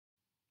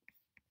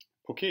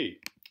Okay,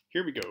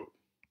 here we go.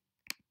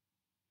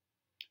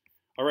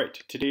 All right,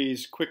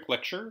 today's quick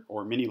lecture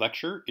or mini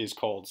lecture is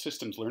called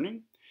Systems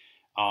Learning.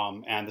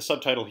 And the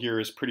subtitle here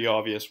is pretty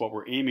obvious what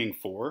we're aiming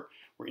for.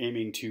 We're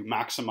aiming to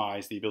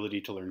maximize the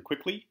ability to learn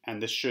quickly,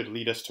 and this should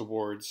lead us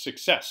towards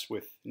success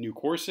with new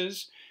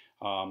courses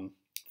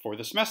for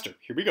the semester.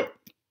 Here we go.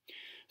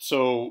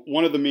 So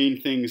one of the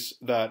main things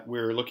that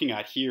we're looking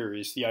at here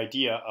is the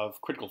idea of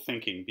critical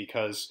thinking,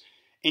 because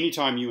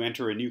anytime you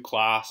enter a new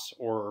class,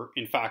 or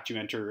in fact you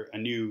enter a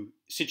new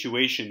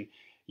situation,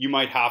 you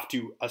might have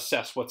to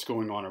assess what's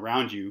going on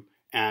around you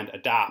and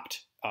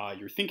adapt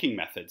your thinking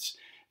methods.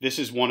 This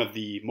is one of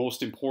the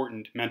most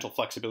important mental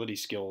flexibility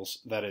skills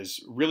that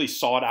is really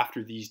sought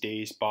after these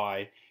days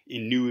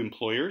in new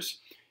employers.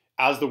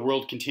 As the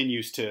world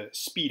continues to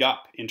speed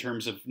up in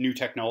terms of new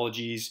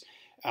technologies,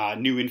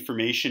 new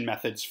information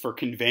methods for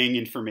conveying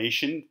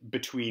information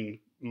between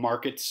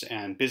markets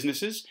and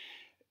businesses,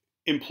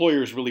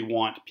 employers really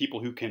want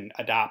people who can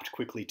adapt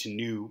quickly to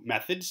new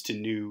methods, to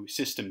new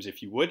systems,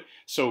 if you would.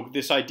 So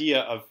this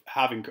idea of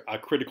having a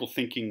critical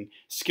thinking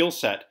skill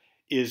set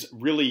is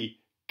really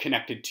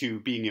connected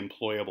to being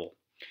employable.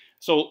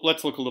 So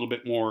let's look a little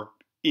bit more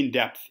in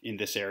depth in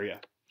this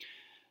area.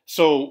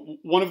 So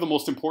one of the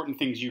most important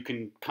things you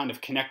can kind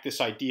of connect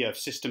this idea of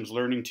systems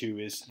learning to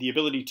is the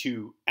ability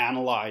to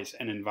analyze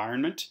an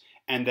environment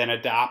and then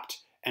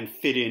adapt and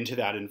fit into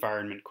that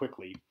environment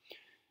quickly.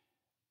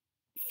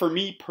 For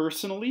me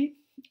personally,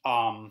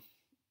 I'm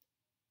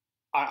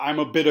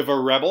a bit of a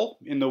rebel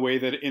in the way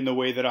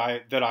that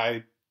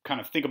I kind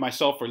of think of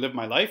myself or live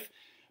my life.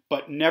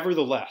 But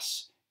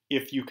nevertheless,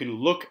 if you can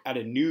look at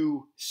a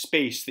new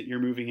space that you're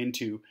moving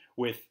into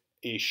with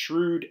a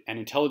shrewd and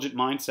intelligent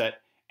mindset,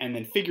 and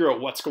then figure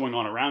out what's going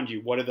on around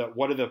you, what are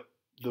the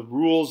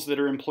rules that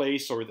are in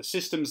place, or the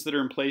systems that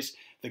are in place,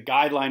 the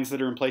guidelines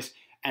that are in place,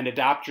 and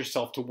adapt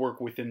yourself to work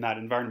within that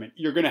environment,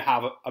 you're going to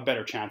have a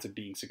better chance of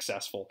being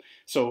successful.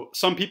 So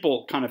some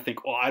people kind of think,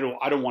 oh, I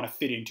don't want to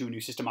fit into a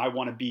new system. I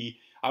want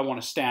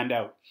to stand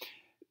out.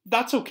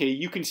 That's okay.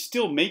 You can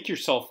still make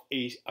yourself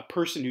a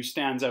person who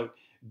stands out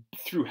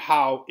through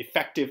how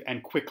effective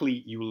and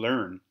quickly you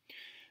learn.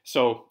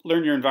 So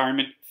learn your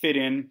environment, fit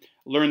in,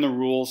 learn the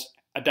rules,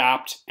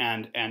 adapt,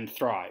 and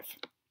thrive.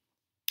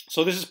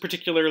 So this is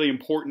particularly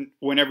important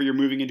whenever you're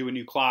moving into a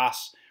new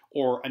class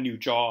or a new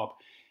job.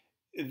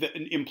 The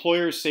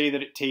employers say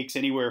that it takes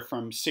anywhere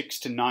from 6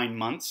 to 9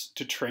 months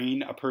to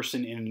train a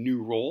person in a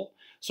new role.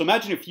 So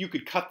imagine if you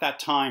could cut that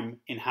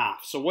time in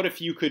half. So what if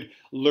you could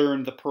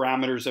learn the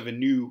parameters of a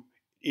new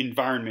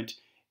environment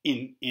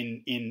in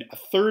a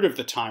third of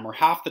the time or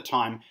half the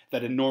time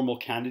that a normal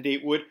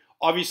candidate would?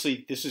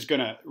 Obviously, this is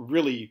going to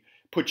really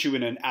put you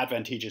in an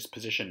advantageous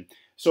position.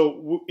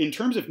 So in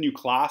terms of new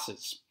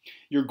classes,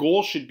 your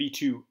goal should be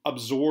to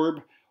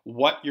absorb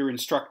what your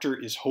instructor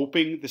is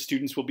hoping the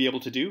students will be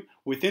able to do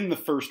within the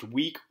first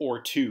week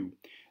or two.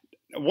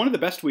 One of the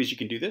best ways you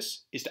can do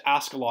this is to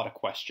ask a lot of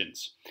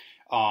questions.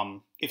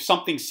 If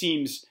something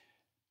seems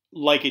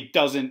like it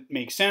doesn't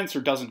make sense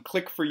or doesn't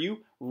click for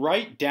you,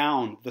 write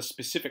down the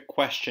specific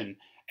question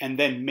and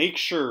then make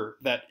sure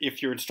that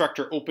if your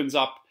instructor opens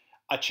up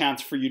a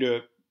chance for you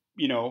to,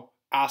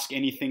 ask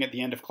anything at the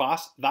end of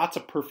class, that's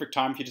a perfect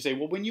time for you to say,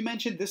 well, when you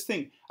mentioned this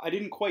thing, I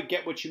didn't quite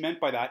get what you meant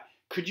by that.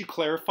 Could you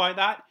clarify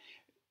that?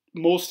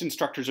 Most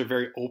instructors are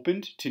very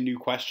open to new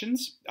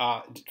questions,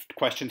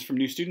 questions from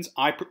new students.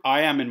 I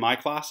am in my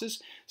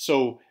classes,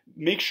 so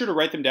make sure to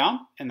write them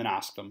down and then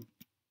ask them.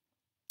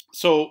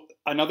 So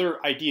another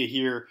idea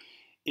here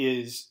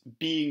is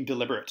being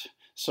deliberate.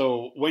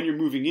 So when you're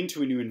moving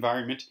into a new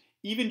environment,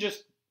 even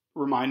just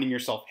reminding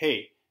yourself,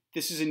 hey,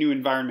 this is a new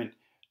environment.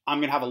 I'm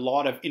going to have a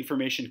lot of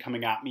information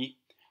coming at me.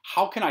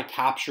 How can I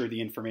capture the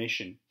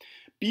information?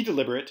 Be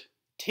deliberate,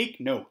 take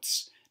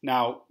notes.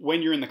 Now,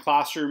 when you're in the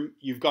classroom,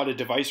 you've got a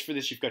device for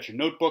this. You've got your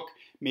notebook.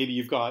 Maybe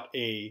you've got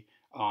an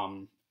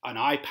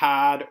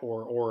iPad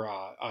or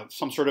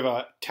some sort of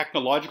a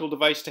technological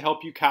device to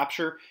help you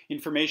capture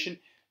information.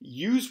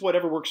 Use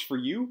whatever works for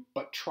you,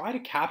 but try to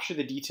capture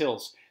the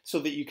details so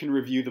that you can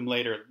review them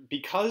later.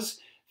 Because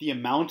the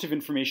amount of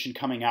information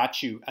coming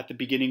at you at the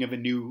beginning of a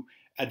new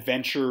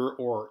adventure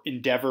or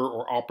endeavor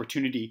or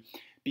opportunity,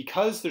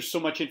 because there's so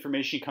much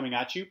information coming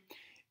at you,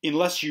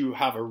 unless you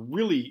have a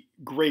really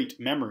great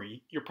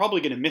memory, you're probably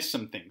going to miss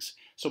some things.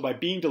 So by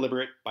being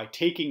deliberate, by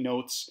taking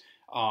notes,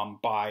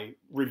 by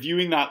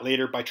reviewing that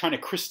later, by trying to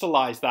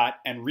crystallize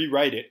that and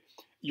rewrite it,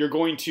 you're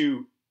going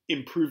to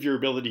improve your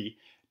ability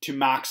to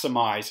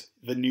maximize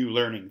the new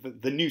learning,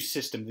 the new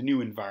system, the new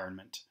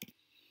environment.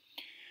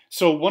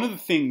 So one of the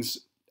things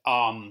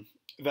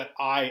that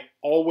I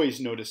always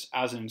notice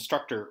as an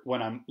instructor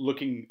when I'm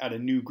looking at a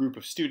new group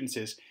of students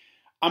is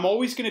I'm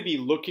always going to be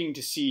looking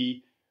to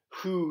see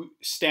who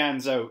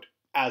stands out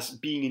as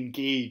being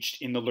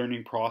engaged in the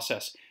learning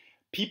process.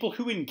 People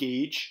who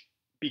engage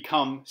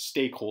become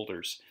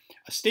stakeholders.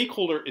 A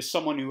stakeholder is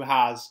someone who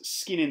has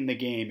skin in the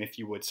game, if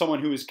you would,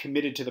 someone who is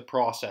committed to the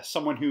process,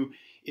 someone who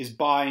is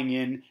buying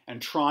in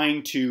and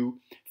trying to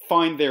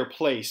find their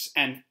place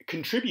and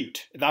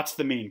contribute. That's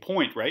the main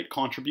point, right?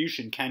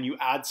 Contribution. Can you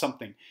add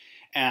something?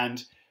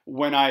 And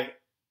when I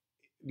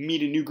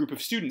meet a new group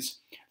of students,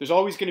 there's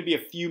always going to be a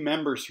few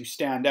members who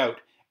stand out.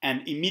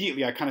 And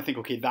immediately I kind of think,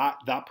 okay,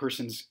 that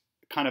person's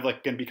kind of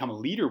like going to become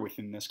a leader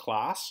within this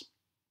class.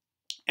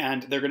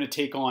 And they're going to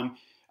take on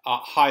a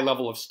high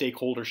level of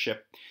stakeholdership.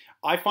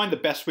 I find the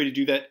best way to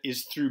do that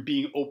is through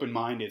being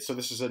open-minded. So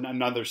this is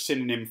another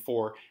synonym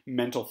for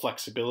mental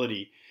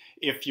flexibility.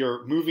 If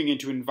you're moving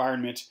into an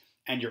environment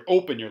and you're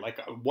open, you're like,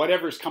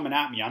 whatever's coming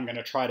at me, I'm going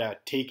to try to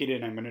take it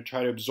in. I'm going to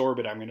try to absorb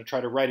it. I'm going to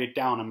try to write it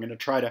down. I'm going to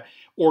try to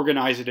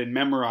organize it and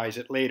memorize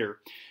it later.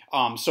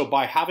 So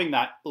by having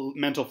that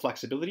mental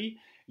flexibility,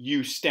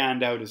 you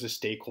stand out as a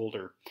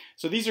stakeholder.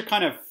 So these are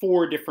kind of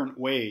 4 different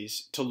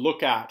ways to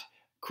look at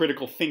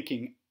critical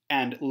thinking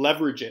and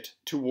leverage it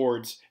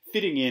towards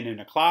fitting in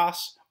a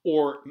class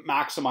or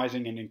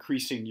maximizing and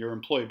increasing your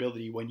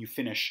employability when you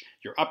finish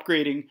your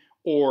upgrading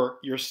or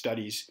your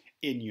studies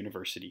in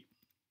university.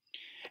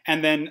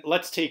 And then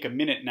let's take a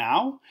minute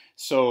now.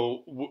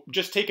 So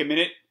just take a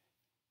minute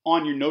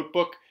on your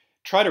notebook,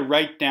 try to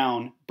write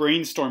down,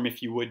 brainstorm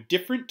if you would,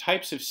 different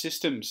types of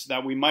systems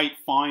that we might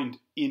find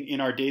in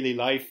our daily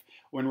life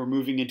when we're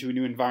moving into a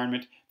new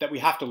environment that we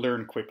have to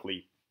learn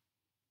quickly.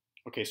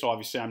 Okay, so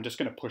obviously I'm just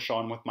going to push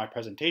on with my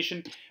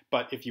presentation,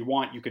 but if you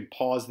want, you can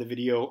pause the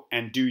video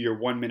and do your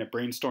 1-minute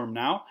brainstorm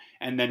now,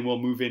 and then we'll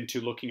move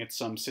into looking at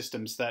some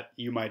systems that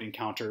you might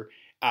encounter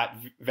at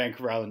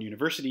Vancouver Island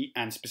University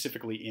and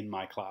specifically in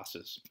my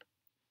classes.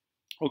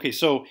 Okay,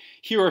 so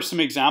here are some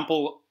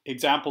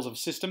examples of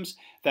systems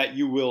that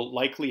you will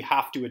likely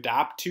have to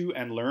adapt to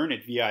and learn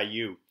at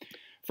VIU.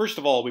 First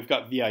of all, we've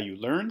got VIU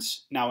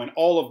Learns. Now in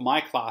all of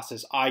my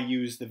classes, I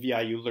use the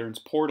VIU Learns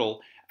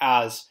portal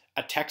as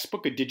a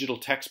textbook, a digital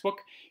textbook.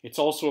 It's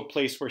also a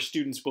place where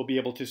students will be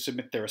able to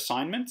submit their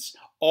assignments.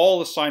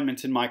 All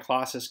assignments in my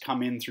classes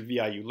come in through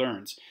VIU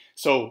Learns.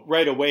 So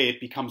right away, it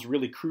becomes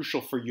really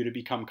crucial for you to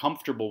become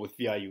comfortable with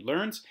VIU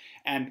Learns.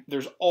 And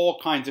there's all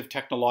kinds of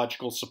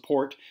technological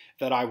support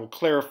that I will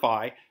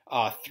clarify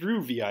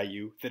through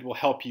VIU that will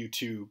help you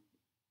to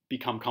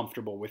become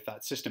comfortable with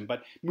that system.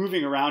 But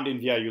moving around in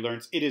VIU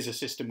Learns, it is a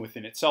system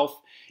within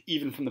itself,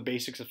 even from the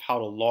basics of how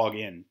to log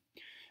in.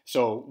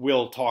 So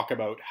we'll talk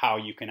about how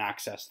you can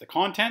access the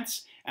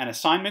contents and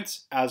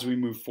assignments as we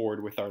move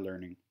forward with our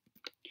learning.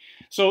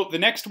 So the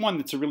next one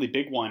that's a really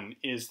big one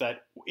is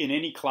that in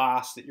any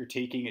class that you're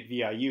taking at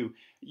VIU,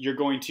 you're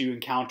going to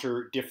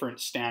encounter different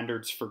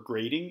standards for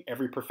grading.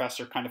 Every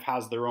professor kind of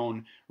has their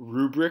own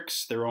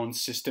rubrics, their own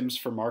systems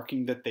for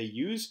marking that they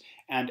use,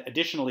 and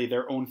additionally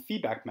their own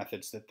feedback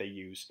methods that they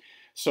use.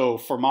 So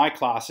for my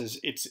classes,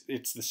 it's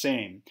the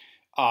same.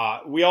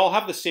 We all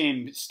have the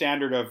same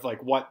standard of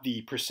like what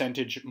the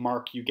percentage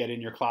mark you get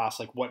in your class,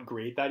 like what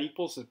grade that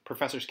equals. The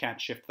professors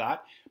can't shift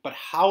that, but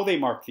how they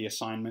mark the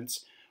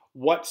assignments,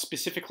 what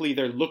specifically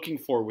they're looking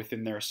for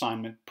within their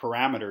assignment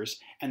parameters,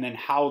 and then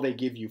how they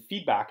give you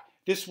feedback,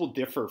 this will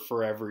differ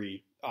for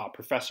every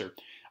professor.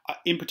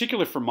 In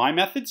particular for my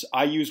methods,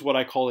 I use what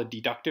I call a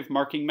deductive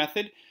marking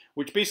method,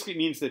 which basically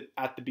means that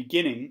at the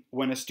beginning,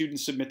 when a student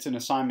submits an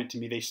assignment to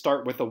me, they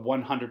start with a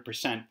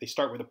 100%. They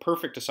start with a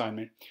perfect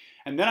assignment.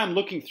 And then I'm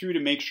looking through to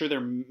make sure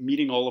they're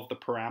meeting all of the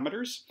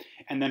parameters.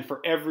 And then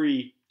for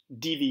every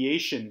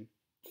deviation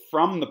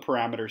from the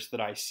parameters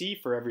that I see,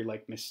 for every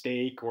like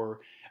mistake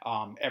or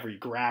every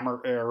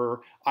grammar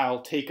error,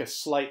 I'll take a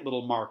slight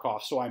little mark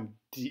off. So I'm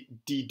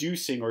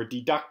deducing or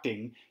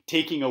deducting,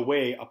 taking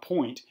away a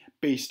point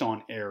based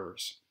on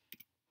errors.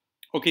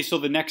 Okay, so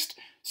the next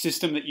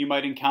system that you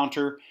might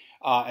encounter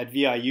at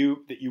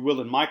VIU, that you will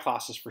in my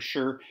classes for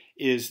sure,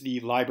 is the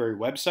library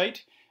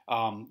website.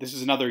 This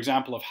is another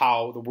example of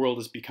how the world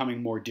is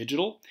becoming more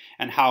digital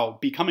and how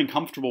becoming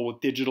comfortable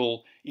with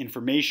digital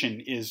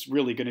information is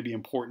really going to be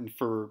important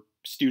for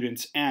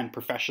students and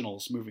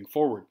professionals moving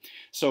forward.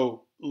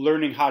 So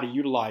learning how to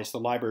utilize the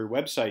library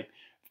website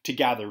to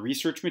gather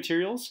research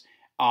materials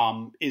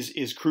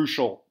is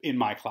crucial in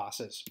my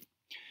classes.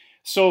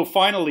 So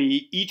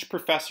finally, each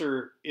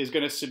professor is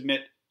going to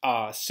submit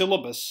a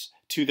syllabus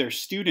to their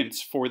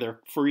students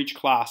for each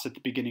class at the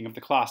beginning of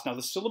the class. Now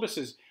the syllabus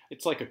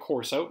it's like a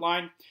course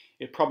outline.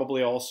 It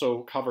probably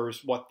also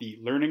covers what the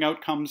learning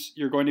outcomes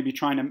you're going to be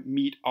trying to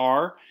meet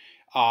are.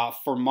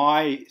 For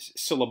my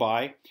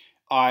syllabi,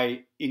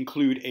 I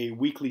include a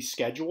weekly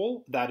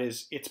schedule that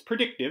it's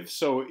predictive,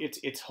 so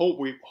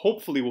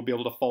hopefully we'll be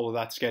able to follow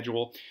that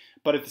schedule.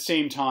 But at the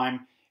same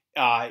time,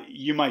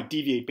 you might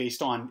deviate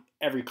based on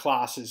every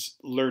class's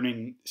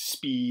learning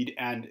speed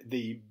and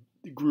the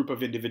group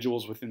of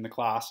individuals within the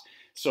class.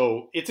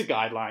 So it's a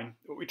guideline,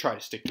 but we try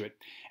to stick to it.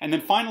 And then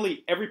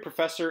finally, every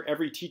professor,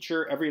 every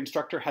teacher, every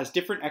instructor has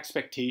different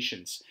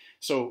expectations.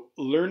 So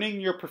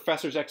learning your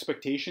professor's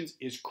expectations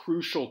is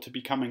crucial to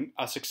becoming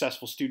a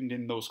successful student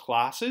in those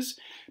classes,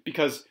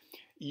 because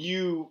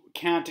you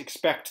can't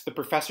expect the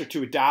professor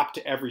to adapt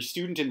to every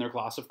student in their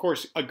class. Of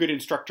course, a good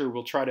instructor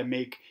will try to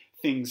make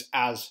things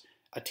as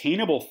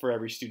attainable for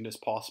every student as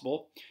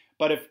possible.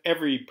 But if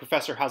every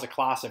professor has a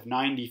class of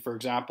 90, for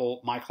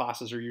example, my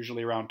classes are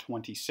usually around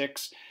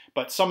 26,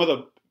 but some of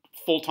the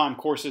full-time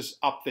courses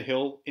up the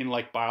hill in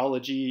like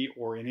biology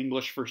or in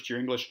English, first year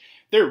English,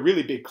 they're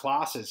really big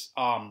classes.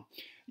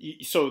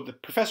 So the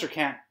professor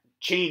can't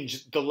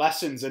change the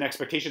lessons and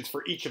expectations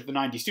for each of the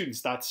 90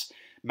 students. That's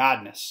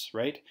madness,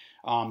 right?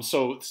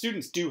 So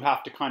students do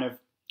have to kind of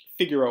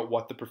figure out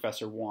what the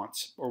professor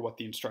wants or what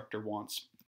the instructor wants.